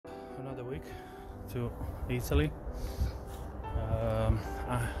week to Italy.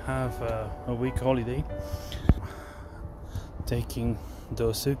 I have a week holiday. Taking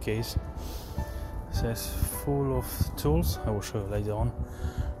the suitcase. It says full of tools. I will show you later on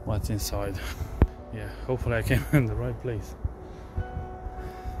what's inside. Yeah, hopefully I came in the right place.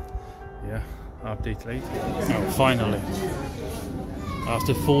 Yeah, update later. Oh, finally,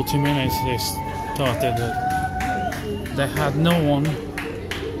 after 40 minutes they started. They had no one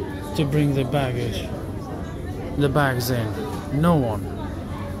to bring the bags in. No one.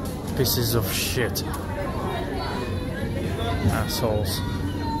 Pieces of shit. Assholes.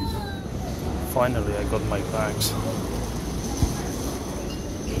 Finally I got my bags.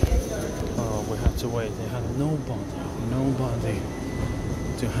 Oh, we had to wait. They had nobody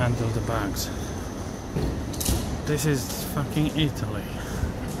to handle the bags. This is fucking Italy.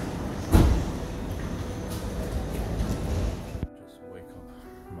 Just wake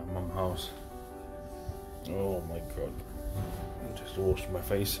up my mom's house. Oh my god. I just washed my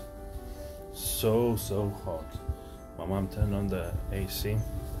face. So hot. My mom turned on the AC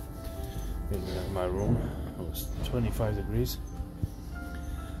in my room. It was 25 degrees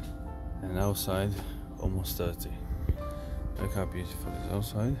and outside almost 30. Look how beautiful it is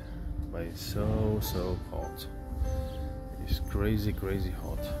outside, but it's so hot. It's crazy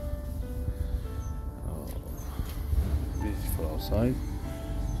hot. Oh, beautiful outside,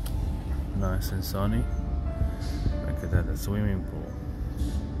 nice and sunny. Look at that, the swimming pool.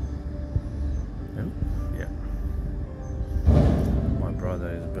 Oh, yeah. My brother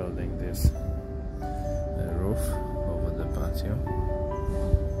is building this roof over the patio.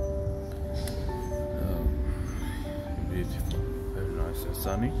 Beautiful, very nice and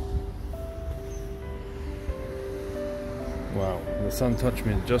sunny. Wow, the sun touched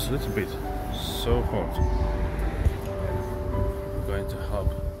me just a little bit. So hot. I'm going to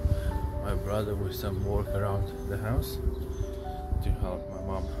help my brother with some work around the house to help my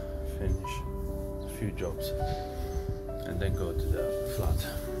mom finish a few jobs and then go to the flat.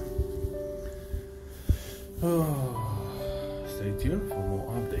 Oh, stay tuned for more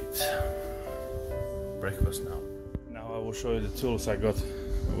updates. Breakfast now. Now I will show you the tools I got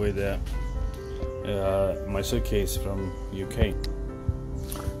with my suitcase from UK.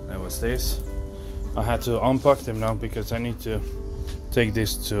 There was this. I had to unpack them now because I need to take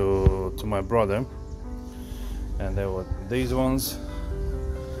this to my brother. And there were these ones,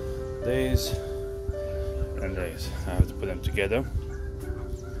 these, and these. I have to put them together.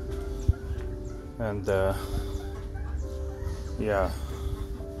 And yeah,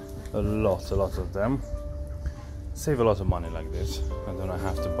 a lot of them. Save a lot of money like this, and then I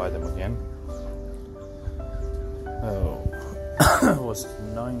have to buy them again. Oh, it was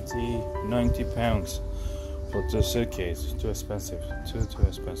 90 pounds for the suitcase. Too expensive. Too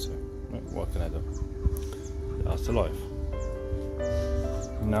expensive. What can I do? That's the life.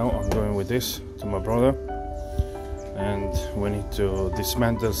 Now I'm going with this to my brother, and we need to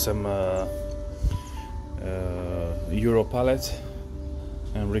dismantle some Euro pallets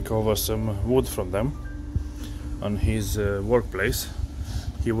and recover some wood from them. On his workplace,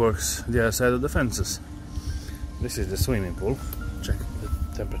 he works the other side of the fences. This is the swimming pool. Check the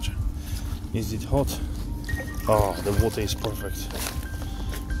temperature. Is it hot? Oh, the water is perfect.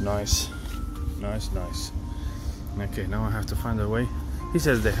 Nice. Okay, now I have to find a way. He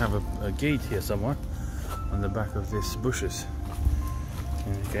says they have a gate here somewhere on the back of these bushes,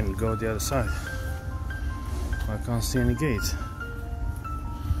 and you can go the other side. I can't see any gate.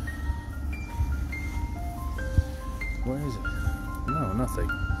 Where is it? No, nothing.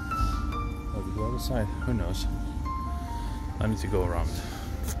 I'll go other side. Who knows? I need to go around.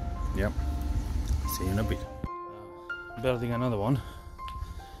 Yep. See you in a bit. Building another one.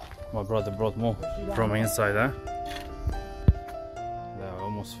 My brother brought more from inside there. They're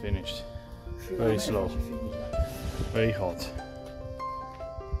almost finished. Very slow. Very hot.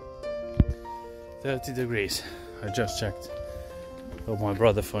 30 degrees. I just checked. Oh, my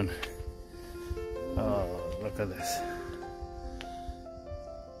brother's phone. Oh, look at this.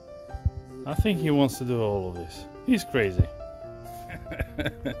 I think he wants to do all of this. He's crazy.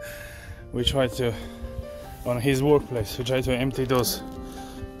 We tried to, on his workplace, we tried to empty those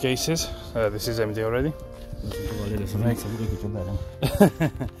cases. This is empty already.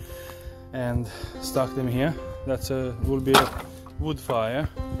 And stuck them here. That will be a wood fire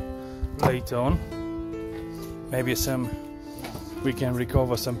later on. Maybe we can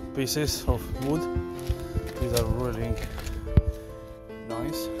recover some pieces of wood. These are really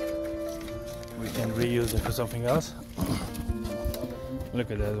nice. We can reuse it for something else.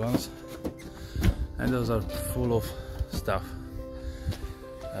 Look at those ones. And those are full of stuff.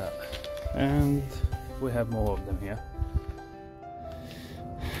 And we have more of them here.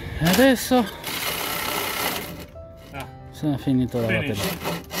 Adesso sono finito la batteria.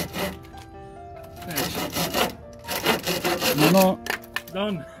 Non ho...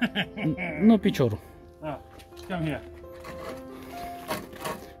 Done. No picciolo. Ah, come here.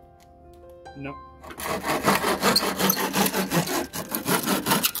 No.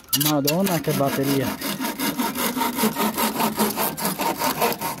 Madonna che batteria.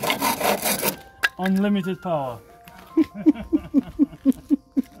 Unlimited power.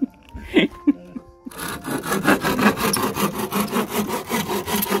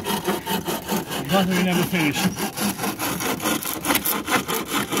 Battery never finished.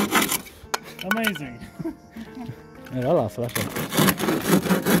 Amazing. Era la flash.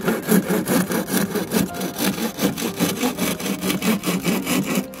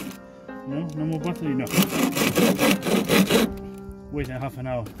 No? No more battery? No. Wait a half an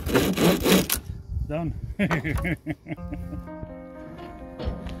hour. Done.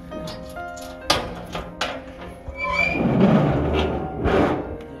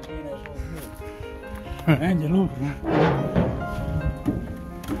 Angelo.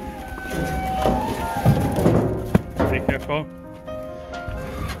 Be careful.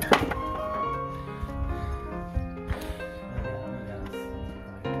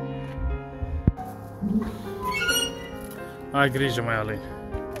 Ai grigia mai ali.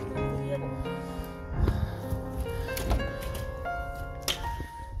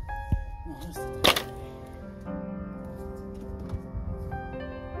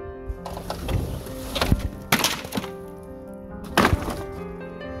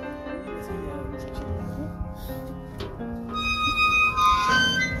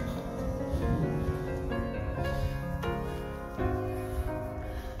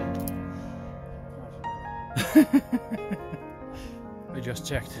 I just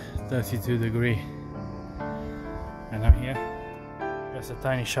checked 32 degrees and I'm here. Just a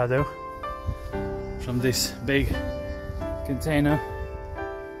tiny shadow from this big container.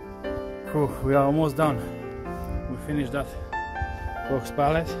 Whew, we are almost done. We finished that box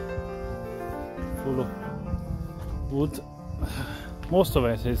pallet full of wood. Most of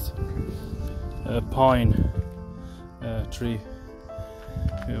it is pine tree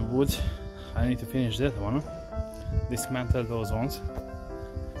wood. I need to finish that one. Dismantle those ones.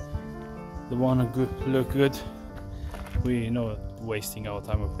 The one look good. We know wasting our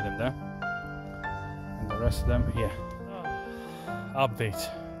time, we put them there. And the rest of them here. Update.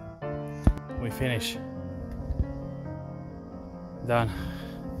 We finish. Done.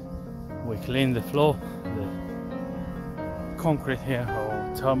 We clean the floor, the concrete here,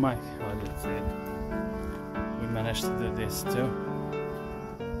 or tarmac, I didn't say it. We managed to do this too.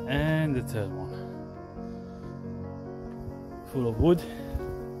 And the third one. Full of wood.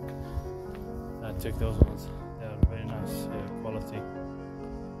 I took those ones. They are very nice quality.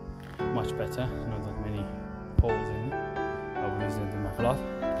 Much better. Not that many holes in it. I'll use it in my flat.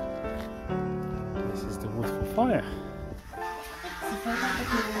 This is the wood for fire.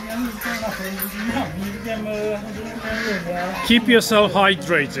 Keep yourself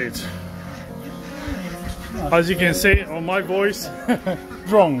hydrated. As you can see on my voice,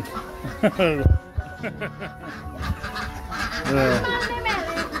 drunk.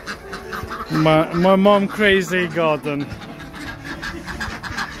 My mom crazy garden.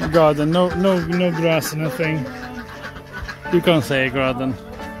 No grass, nothing. You can't say a garden.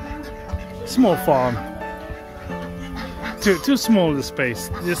 Small farm. Too small the space.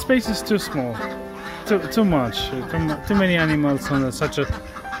 The space is too small. Too much. Too many animals on such a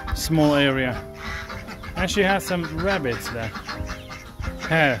small area. And she has some rabbits there.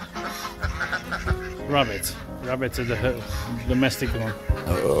 Hare. Rabbits. Rabbits are the domestic one.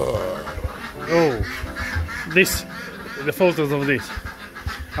 Oh, the photos of this.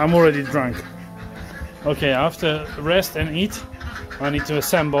 I'm already drunk. Okay, after rest and eat, I need to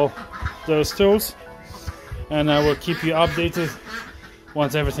assemble those tools, and I will keep you updated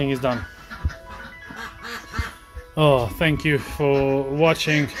once everything is done. Oh, thank you for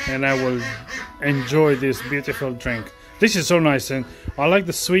watching, and I will enjoy this beautiful drink. This is so nice, and I like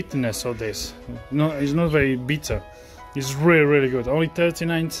the sweetness of this. No, it's not very bitter. It's really good. Only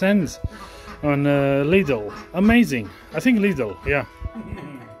 39 cents on Lidl. Amazing. I think Lidl, yeah.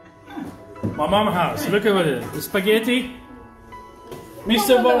 My mom's house. Look at it. The spaghetti.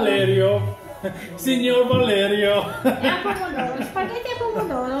 Mr. Valerio. Signor Valerio. Spaghetti e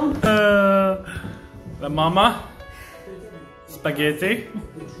pomodoro. La mama. Spaghetti.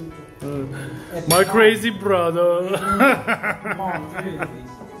 My crazy brother.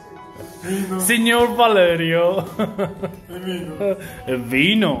 Signor Valerio.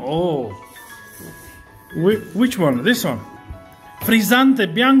 Vino. Oh. Which one? This one. Frizzante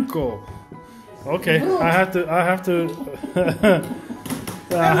bianco. Okay, I have to I have to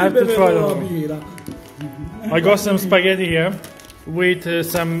try that one. I got some spaghetti here with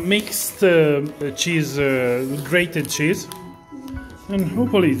some mixed cheese, grated cheese, and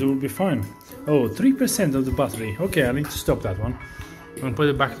hopefully it will be fine. Oh, 3% of the battery. Okay, I need to stop that one and put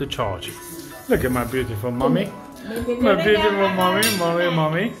it back to charge. Look at my beautiful mommy. My beautiful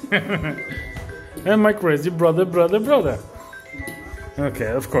mommy. And my crazy brother.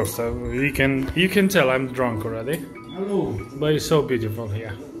 Okay, of course, you can tell I'm drunk already. Hello. But it's so beautiful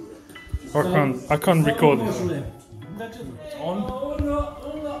here. I can't record it. On.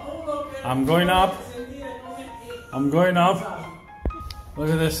 I'm going up. Look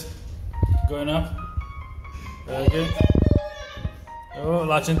at this. Going up. Okay. Oh,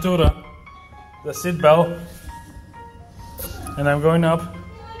 la cintura. The seat belt. And I'm going up.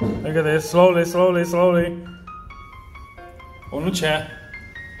 Look at this. Slowly. Oh, non c'è.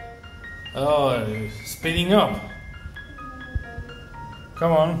 Oh, speeding up.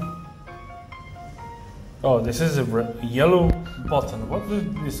 Come on. Oh, this is a yellow button. What is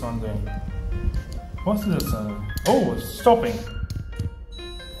this one doing? What's this? Oh, it's stopping.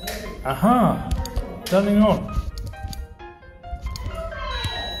 Aha! Turning on.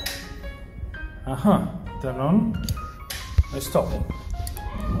 Aha! Turn on. It's stopping.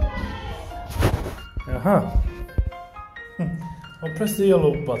 Aha! I pressed the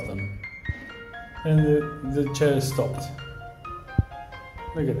yellow button and the chair stopped.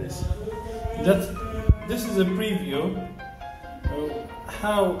 Look at this. This is a preview of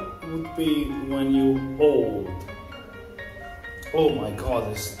how it would be when you're old. Oh my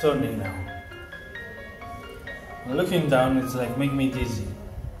god, it's turning now. Looking down, it's like make me dizzy.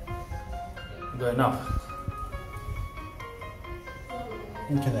 Going up.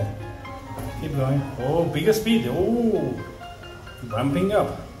 Look at that. Keep going. Oh, bigger speed. Oh, ramping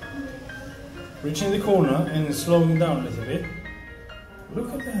up. Reaching the corner and slowing down a little bit.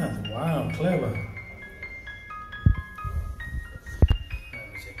 Look at that. Wow, clever.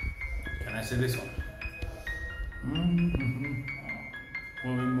 Let me see. Can I see this one?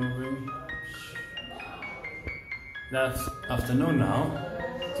 Moving. That's afternoon now.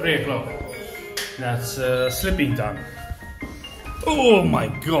 3 o'clock. That's sleeping time. Oh my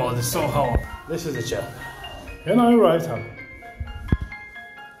god, it's so hot. This is the chair. And I arrived home.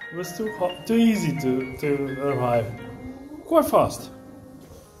 It was too hot, too easy to arrive. Quite fast.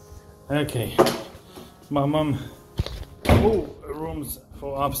 Okay. My mum. Oh, rooms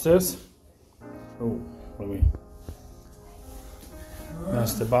for upstairs. Oh, let me.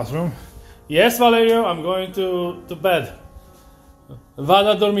 That's the bathroom. Yes, Valerio, I'm going to bed.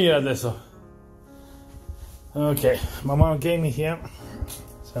 Vado a dormire adesso. Okay, my mom gave me here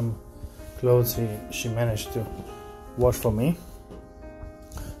some clothes she managed to wash for me.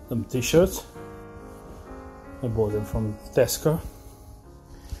 Some t-shirts. I bought them from Tesco.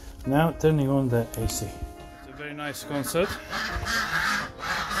 Now turning on the AC. It's a very nice concert.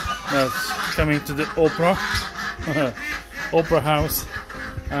 That's coming to the opera. Opera house.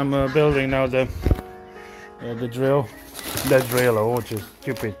 I'm building now the drill. The driller, which is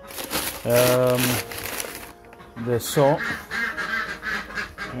stupid. The saw.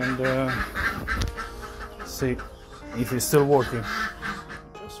 And see if it's still working.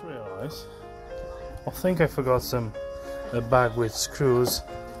 Just realized I think I forgot a bag with screws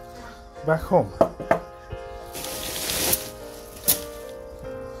back home.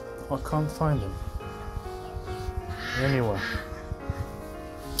 I can't find them anywhere.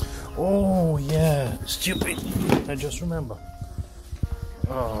 Oh yeah, stupid! I just remember.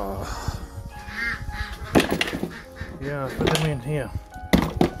 Oh. Yeah, put them in here.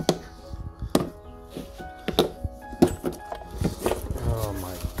 Oh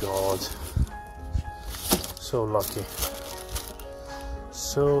my god! So lucky.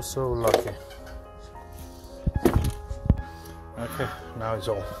 So lucky. Okay, now it's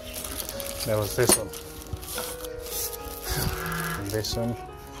all. That was this one. And this one.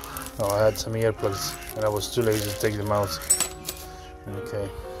 Oh, I had some earplugs and I was too lazy to take them out. Okay.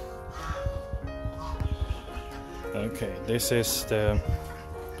 Okay, this is the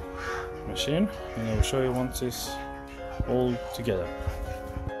machine, and I will show you once it's all together.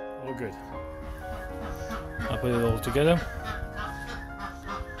 All good. I put it all together,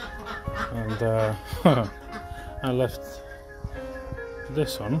 and I left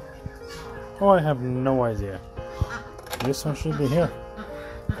this one. Oh, I have no idea. This one should be here.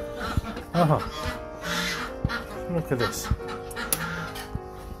 Look at this.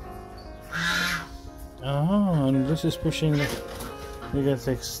 Ah, and this is pushing the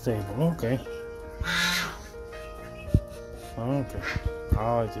Megatex stable. Okay. Okay.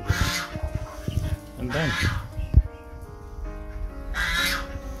 I did it. And then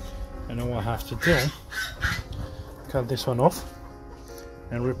I know what I have to do. Cut this one off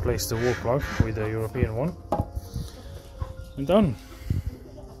and replace the wall plug with the European one. And done.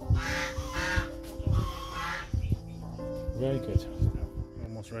 Very good.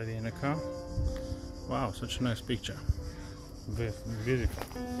 Almost ready in the car. Wow, such a nice picture. Very beautiful.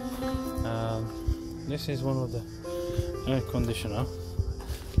 This is one of the air conditioner.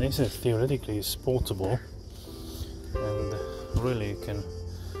 This is theoretically is portable, and really you can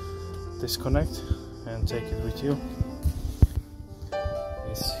disconnect and take it with you.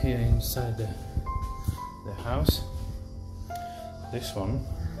 It's here inside the house. This one,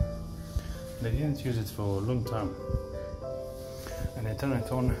 they didn't use it for a long time, and I turned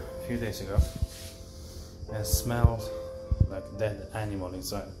it on a few days ago and smelled like dead animal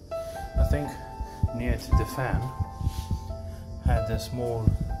inside. I think near to the fan had a small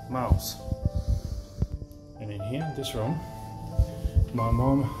mouse, and in here, this room, my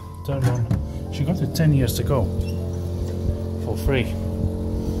mom turned on. She got it 10 years ago for free.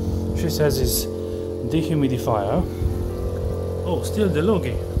 She says it's dehumidifier. Oh, still the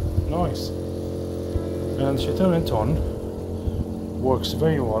logi. Nice. And she turned it on. Works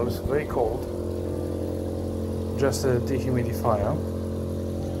very well. It's very cold. Just a dehumidifier.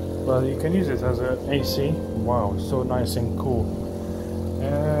 But you can use it as an AC. Wow, it's so nice and cool.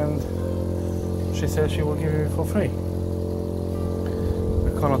 And she said she will give it for free.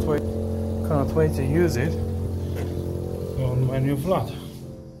 I cannot wait to use it on my new flat.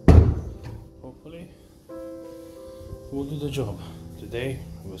 Hopefully will do the job. Today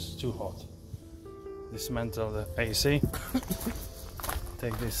it was too hot. Dismantle the AC.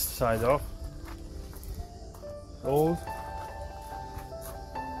 Take this side off. Old.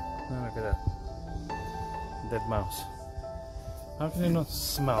 Oh, look at that. Dead mouse. How can he not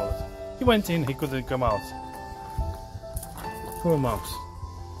smell it? He went in, he couldn't come out. Poor mouse.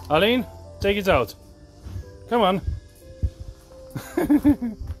 Aline, take it out. Come on.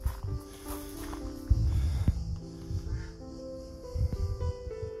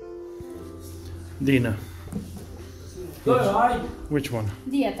 Dina. Which one?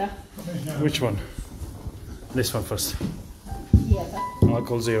 Dieta. Which one? This one first. Dieta.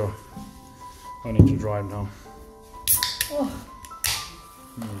 Alcohol 0. I need to drive now. Oh.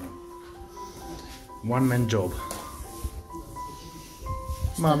 One man job.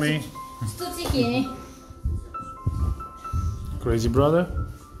 Mommy. Stuzzichini. Crazy brother.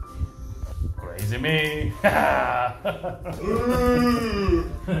 Crazy me.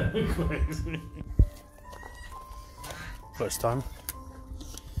 Crazy. First time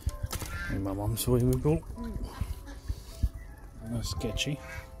in my mom's swimming pool. That's sketchy.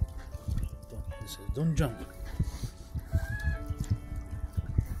 He says, don't jump.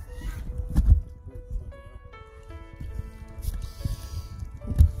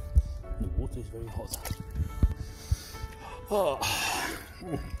 The water is very hot. Oh.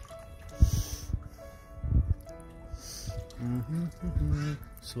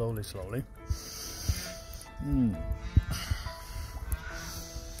 Slowly, slowly.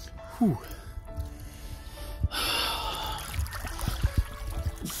 Whew.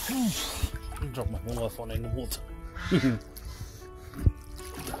 Drop my mobile phone in the water.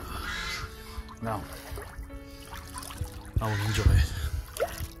 Now, I will enjoy it.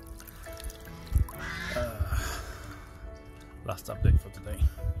 Last update for today.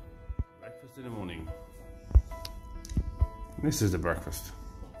 Breakfast in the morning. This is the breakfast.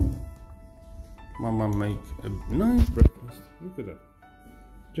 Mama make a nice breakfast. Look at that.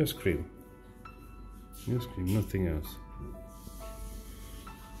 Just cream. Just cream, nothing else.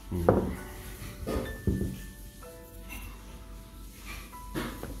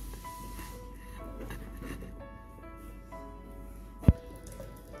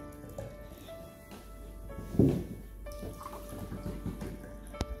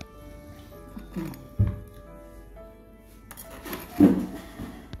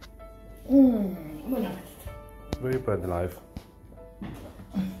 Very bad life.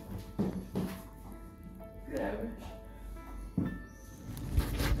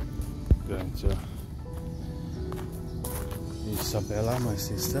 Going to Isabella, my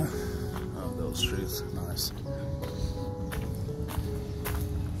sister. Oh, those streets, nice.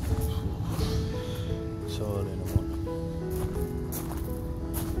 So early in the morning.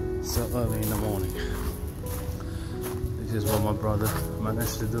 So early in the morning. This is what my brother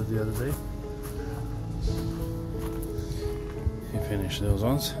managed to do the other day. He finished those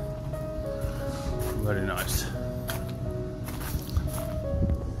ones. Very nice.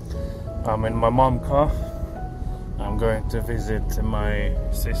 I'm in my mom's car. I'm going to visit my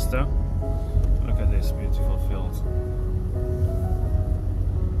sister. Look at this beautiful field.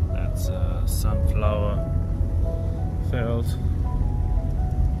 That's a sunflower field.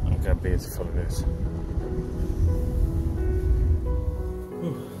 Look how beautiful it is.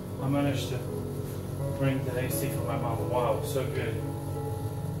 I managed to bring the AC for my mom. Wow, so good.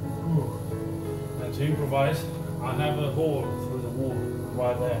 And to improvise, I have a hole through the wall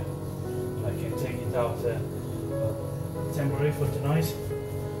right there. I can take it out temporary for tonight.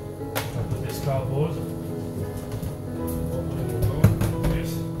 I put this cardboard.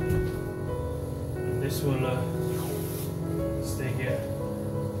 This. And this will stay here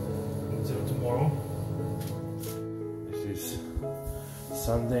until tomorrow. This is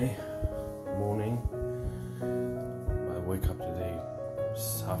Sunday morning. I wake up today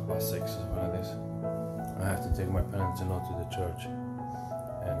 6:30 or something like this. I have to take my parents-in-law to the church,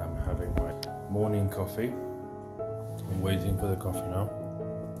 and I'm having my morning coffee. I'm waiting for the coffee now,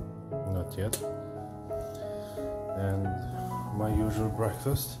 not yet, and my usual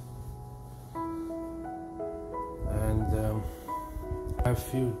breakfast. And I have a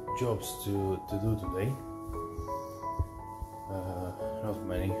few jobs to do today. Not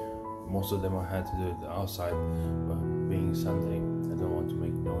many. Most of them I had to do it outside, but being Sunday, I don't want to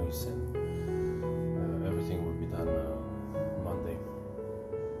make noise, and everything will be done Monday,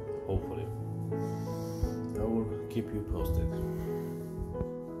 hopefully. I will keep you posted.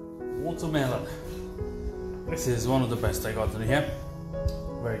 Watermelon. This is one of the best I got in here.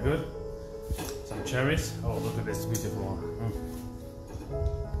 Very good. Some cherries. Oh, look at this beautiful one.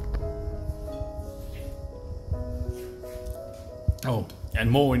 Oh,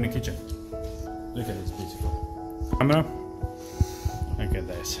 and more in the kitchen. Look at this beautiful camera. Look at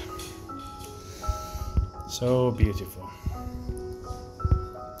this. So beautiful.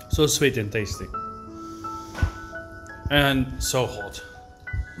 So sweet and tasty. And so hot.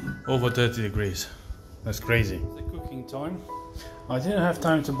 Over 30 degrees. That's crazy. The cooking time. I didn't have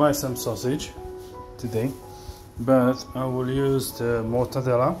time to buy some sausage today, but I will use the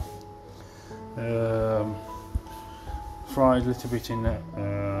mortadella. Fried a little bit in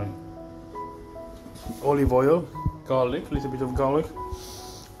olive oil, garlic, a little bit of garlic,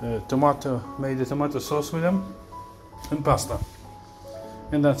 tomato, made the tomato sauce with them, and pasta.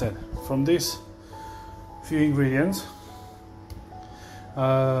 And that's it. From this few ingredients,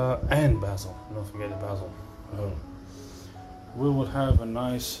 and basil, don't forget the basil. We will have a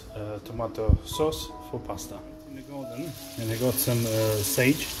nice tomato sauce for pasta. In the garden, and I got some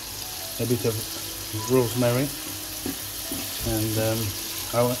sage, a bit of rosemary, and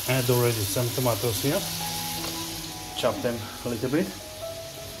I will add already some tomatoes here. Chop them a little bit.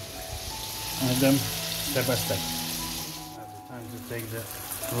 Add them step by step. I have the time to take the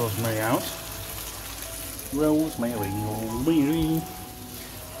rosemary out. Rosemary.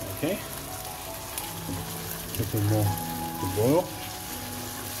 Okay. A little more to boil.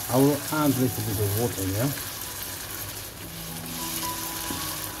 I will add a little bit of water here.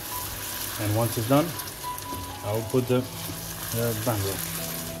 And once it's done, I will put the basil.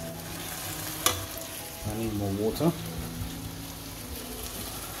 I need more water.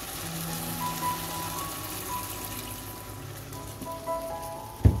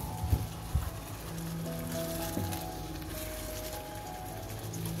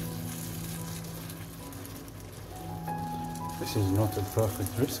 This is not a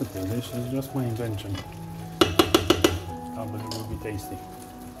perfect recipe, this is just my invention. But it will be tasty.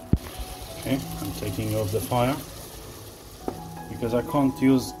 Okay, I'm taking off the fire because I can't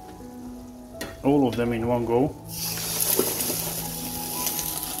use all of them in one go.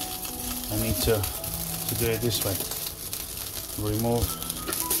 I need to do it this way. Remove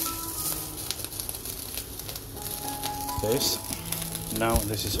this. Now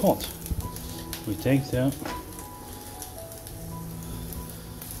this is hot. We take the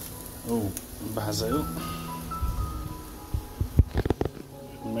basil,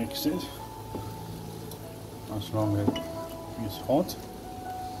 mix it as long as it's hot,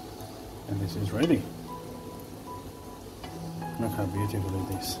 and this is ready. Look how beautiful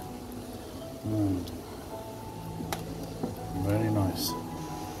it is. Very nice.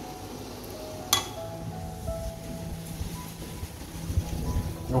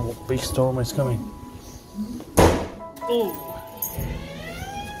 Oh, big storm is coming. Oh!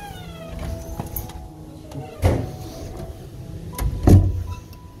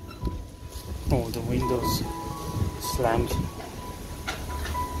 Oh, the windows slammed.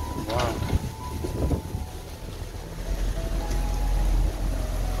 Wow.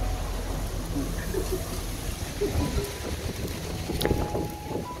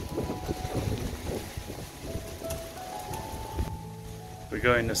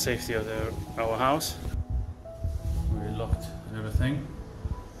 go in the safety of our house. We locked everything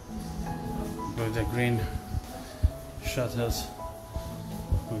with the green shutters.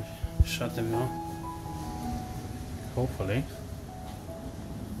 We shut them now. Hopefully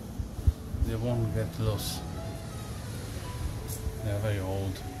they won't get loose. They are very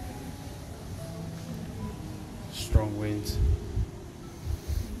old. Strong winds.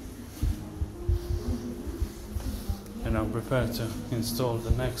 And I'm prepared to install the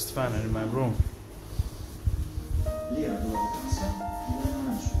next fan in my room.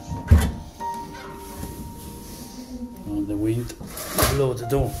 Oh, the wind blew the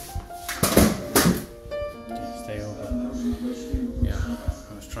door. Okay, stay open. Yeah,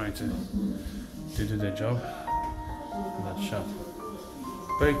 I was trying to do the job. That's shut.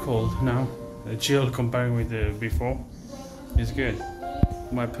 Very cold now. Chill comparing with the before. It's good.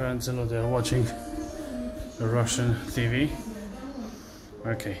 My parents-in-law, they're watching Russian TV.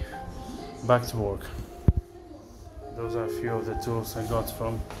 Okay, back to work. Those are a few of the tools I got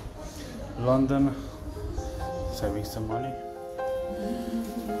from London, saving some money.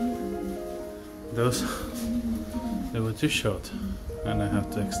 Those, they were too short and I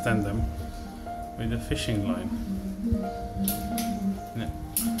have to extend them with a fishing line.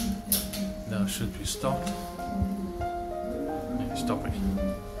 That should be stopped. Yeah, stop it.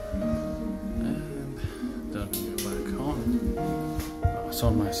 So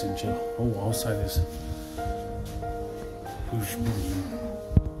nice and chill. Oh, outside is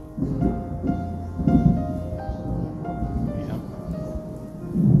yeah.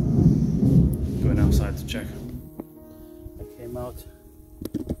 Going outside to check. I came out to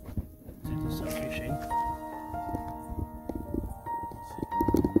do some fishing.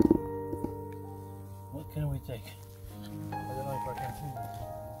 What can we take? I don't know if I can see that.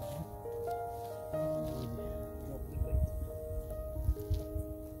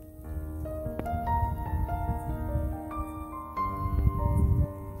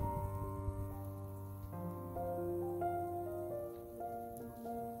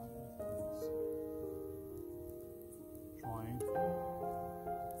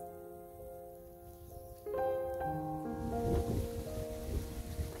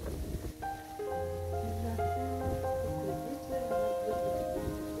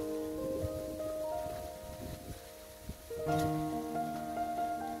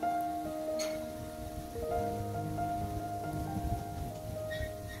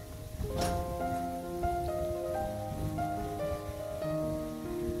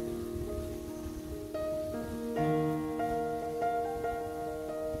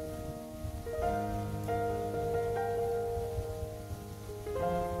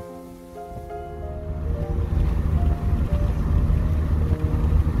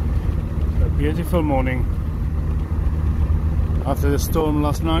 Beautiful morning after the storm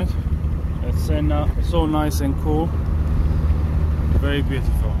last night. It's so nice and cool, very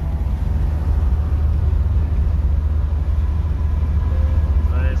beautiful.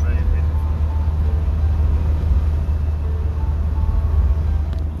 Very, very beautiful.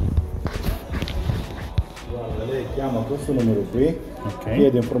 Guarda, lei chiama questo numero qui, Okay.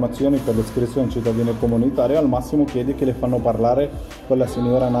 chiede informazioni per l'iscrizione cittadino comunitario, al massimo chiede che le fanno parlare con la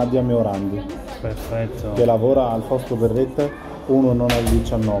signora Nadia Meorandi, Perfetto. che lavora al Fausto Berrette 1 non al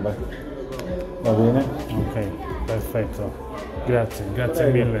 19. Va bene? Ok, perfetto. Grazie,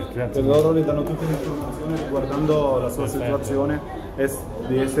 grazie mille. Grazie. Per loro le danno tutte le informazioni riguardando la sua situazione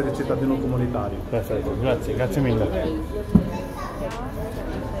di essere cittadino comunitario. Perfetto, grazie, grazie mille.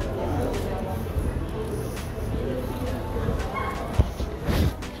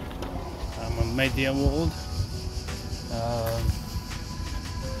 I'm on Media World,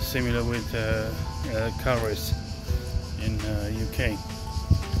 similar with cars in UK. And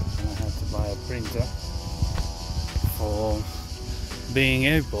I had to buy a printer for being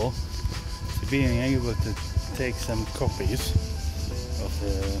able to take some copies of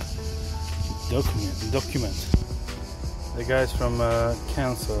the document. The guys from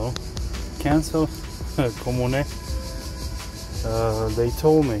council comune, they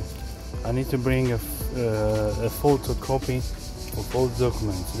told me I need to bring a photocopy of all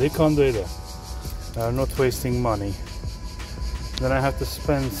documents. They can't do that. They are not wasting money. Then I have to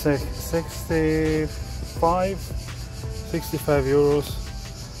spend 65 euros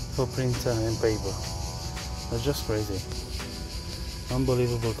for printer and paper. That's just crazy.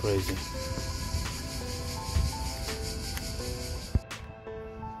 Unbelievable crazy.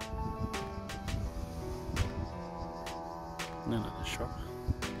 Another shop.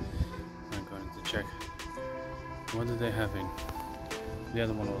 I'm going to check. What do they have in? The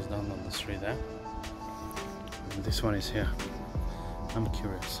other one was down on the street there. And this one is here. I'm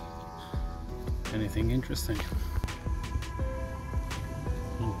curious. Anything interesting?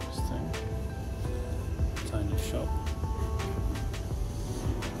 Interesting. Tiny shop.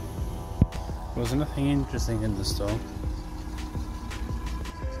 There was nothing interesting in the store.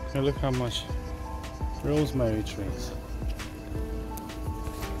 And look how much rosemary trees.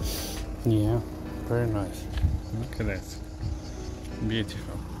 Yeah, very nice. Look at that.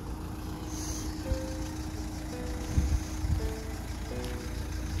 Beautiful.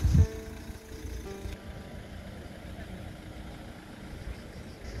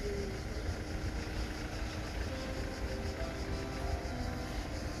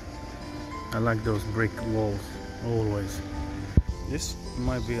 I like those brick walls, always. This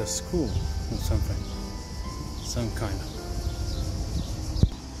might be a school or something. Some kind of.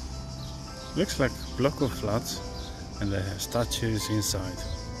 Looks like a block of flats and they have statues inside.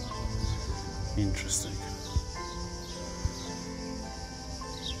 Interesting.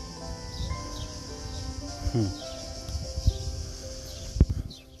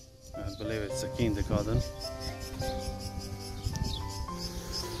 I believe it's a kindergarten.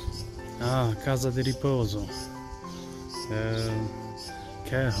 Ah, casa di riposo.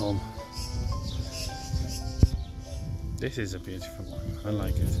 Care home. This is a beautiful one. I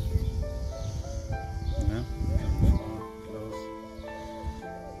like it. Yeah, close.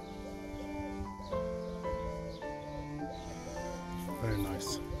 Very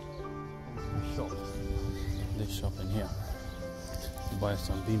nice. Shop. This shop in here. To buy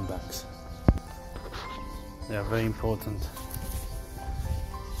some bean bags. They are very important.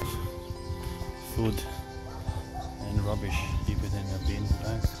 Food and rubbish, keep it in a bean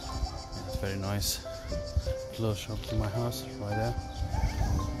bag. It's very nice. Close shop to my house, right there.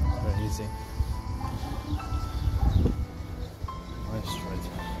 Very easy. Very straight.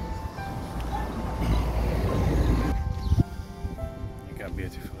 Look how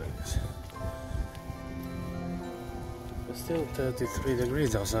beautiful it is. It's still 33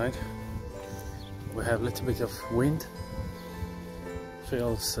 degrees outside. We have a little bit of wind.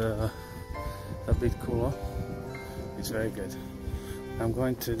 Feels a bit cooler. It's very good. I'm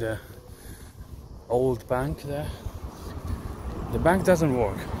going to the old bank there. The bank doesn't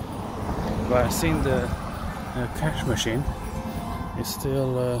work, but I've seen the cash machine is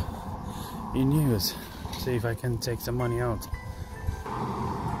still in use. See if I can take the money out.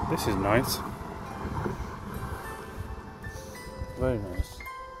 This is nice. Very nice.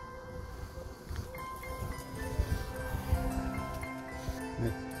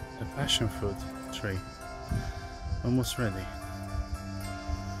 The passion fruit tree. Almost ready.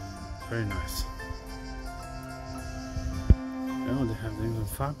 Very nice. Oh, they have even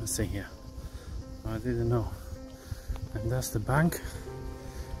pharmacy here. I didn't know. And that's the bank.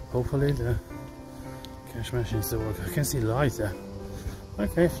 Hopefully the cash machine still works. I can see light there.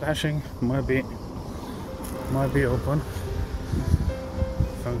 Okay, flashing. Might be open.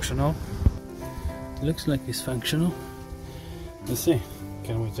 Functional. Looks like it's functional. Let's see.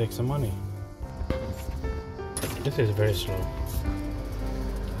 Can we take some money? This is very slow.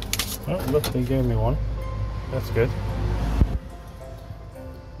 Oh, look, they gave me one. That's good.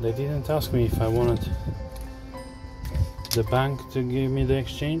 They didn't ask me if I wanted the bank to give me the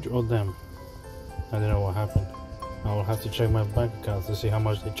exchange or them. I don't know what happened. I will have to check my bank account to see how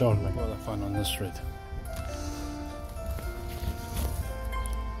much they charge me. What I found on the street.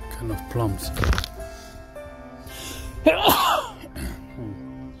 Kind of plums.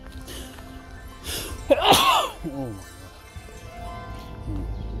 Oh my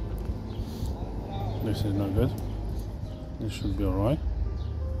god. This is not good. This should be alright.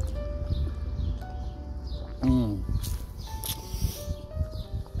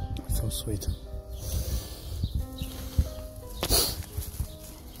 So sweet.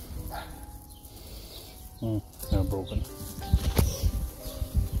 They're broken.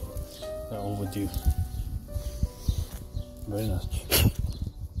 They're overdue. Very nice.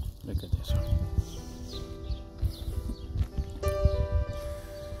 Look at this.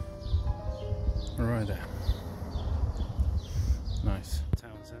 Right there. Nice.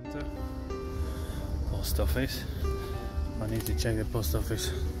 Town center. Post office. I need to check the post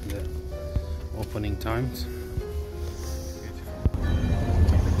office, the opening times.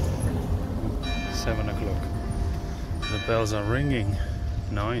 7 o'clock. The bells are ringing.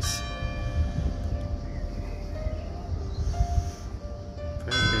 Nice.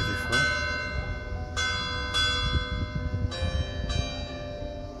 Very beautiful.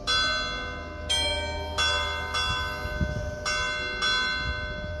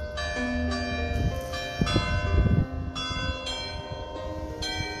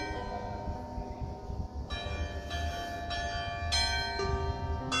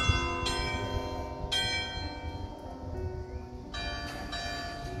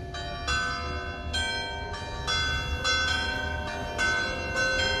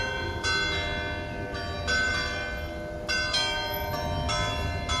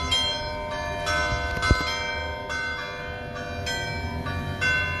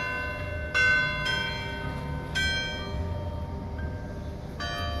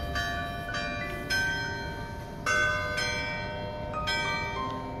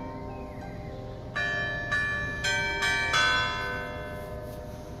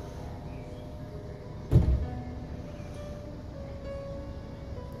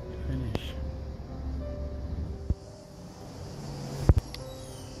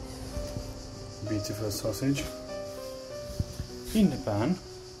 beautiful sausage in the pan.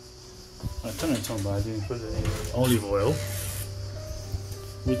 I turn it on, but I didn't put it in olive oil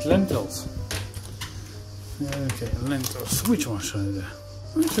with lentils. Okay, lentils. Which one should I do?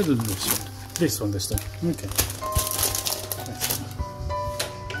 I should do this one. This one this time. Okay.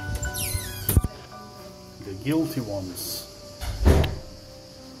 The guilty ones.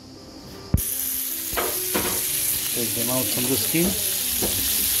 Take them out from the skin.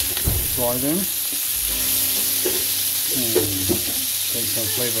 Dry them. And take some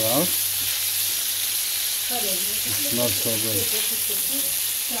flavor out. It's not so good.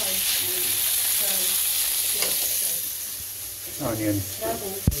 Onion.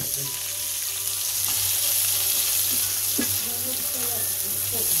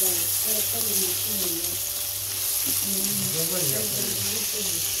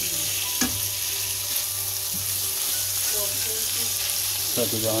 Start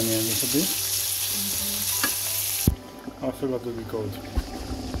with the onion a little bit. I forgot to decode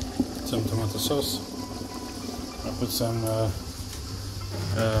some tomato sauce. I put some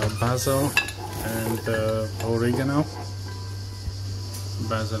basil and oregano.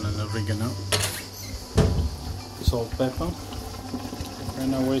 Basil and oregano. Salt, pepper.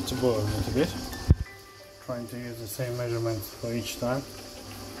 And I wait to boil a little bit. Trying to use the same measurement for each time.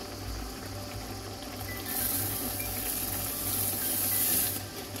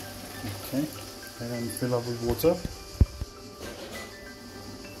 Okay, and then fill up with water.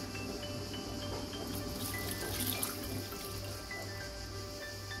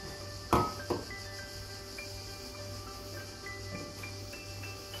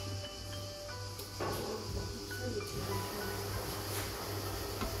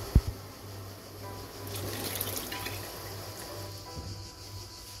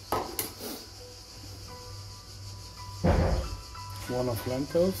 One of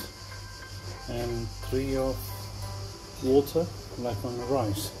lentils and 3 of water, like on the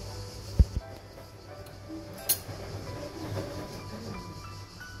rice.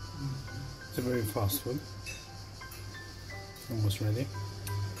 It's a very fast food. Almost ready.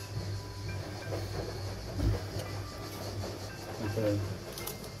 Okay.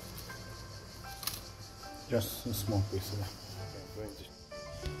 Just a small piece of it. I'm going to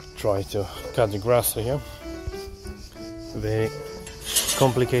try to cut the grass here. Very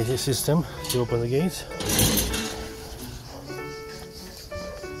complicated system to open the gate.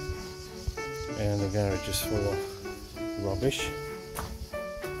 And the garage is full of rubbish.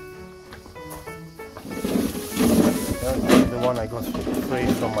 The one I got free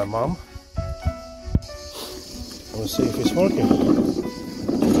from my mom. We'll see if it's working.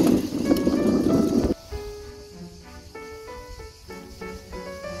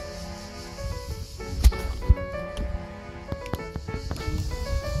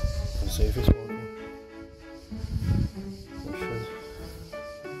 See if it's working.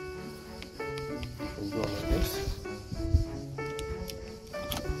 It should go like this.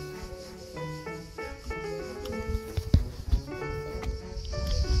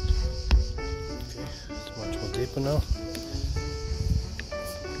 Okay, it's much more deeper now.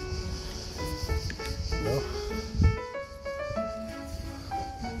 No.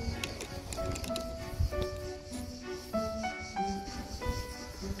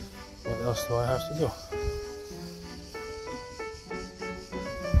 What else do I have to do?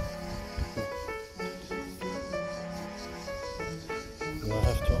 Do I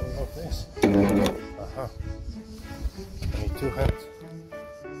have to unlock this? Aha. I need 2 hands.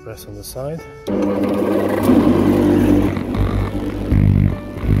 Press on the side.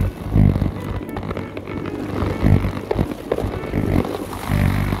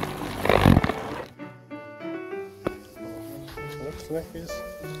 Looks like it's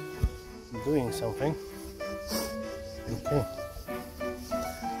doing something. Okay.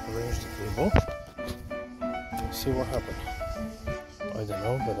 Arrange the cable. See what happened. I don't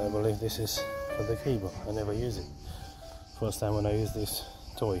know, but I believe this is for the cable. I never use it. First time when I use this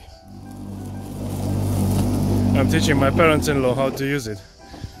toy. I'm teaching my parents-in-law how to use it.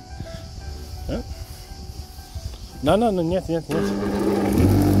 Huh? No, нет.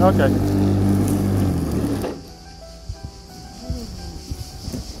 Okay.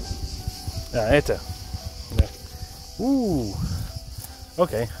 Это. Да.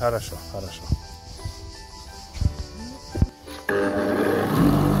 Окей, хорошо.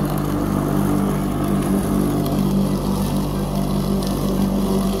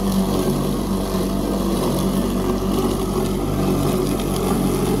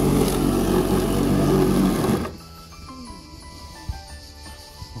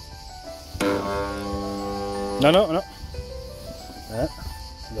 No.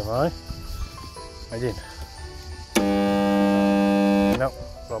 Давай. Again. No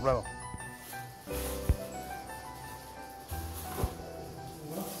problem.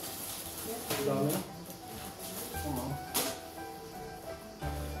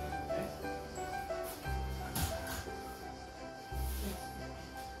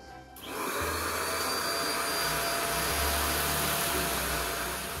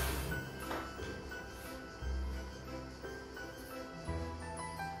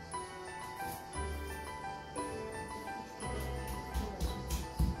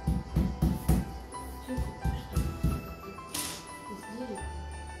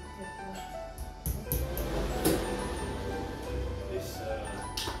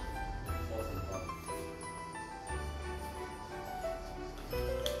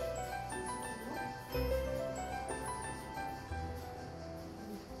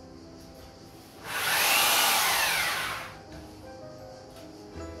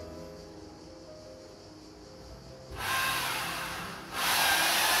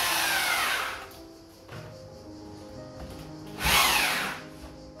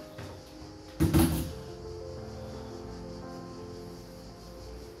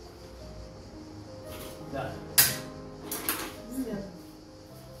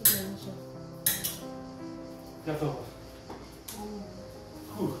 Готово.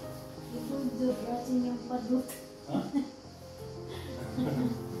 Иду, вроде не упадут. А?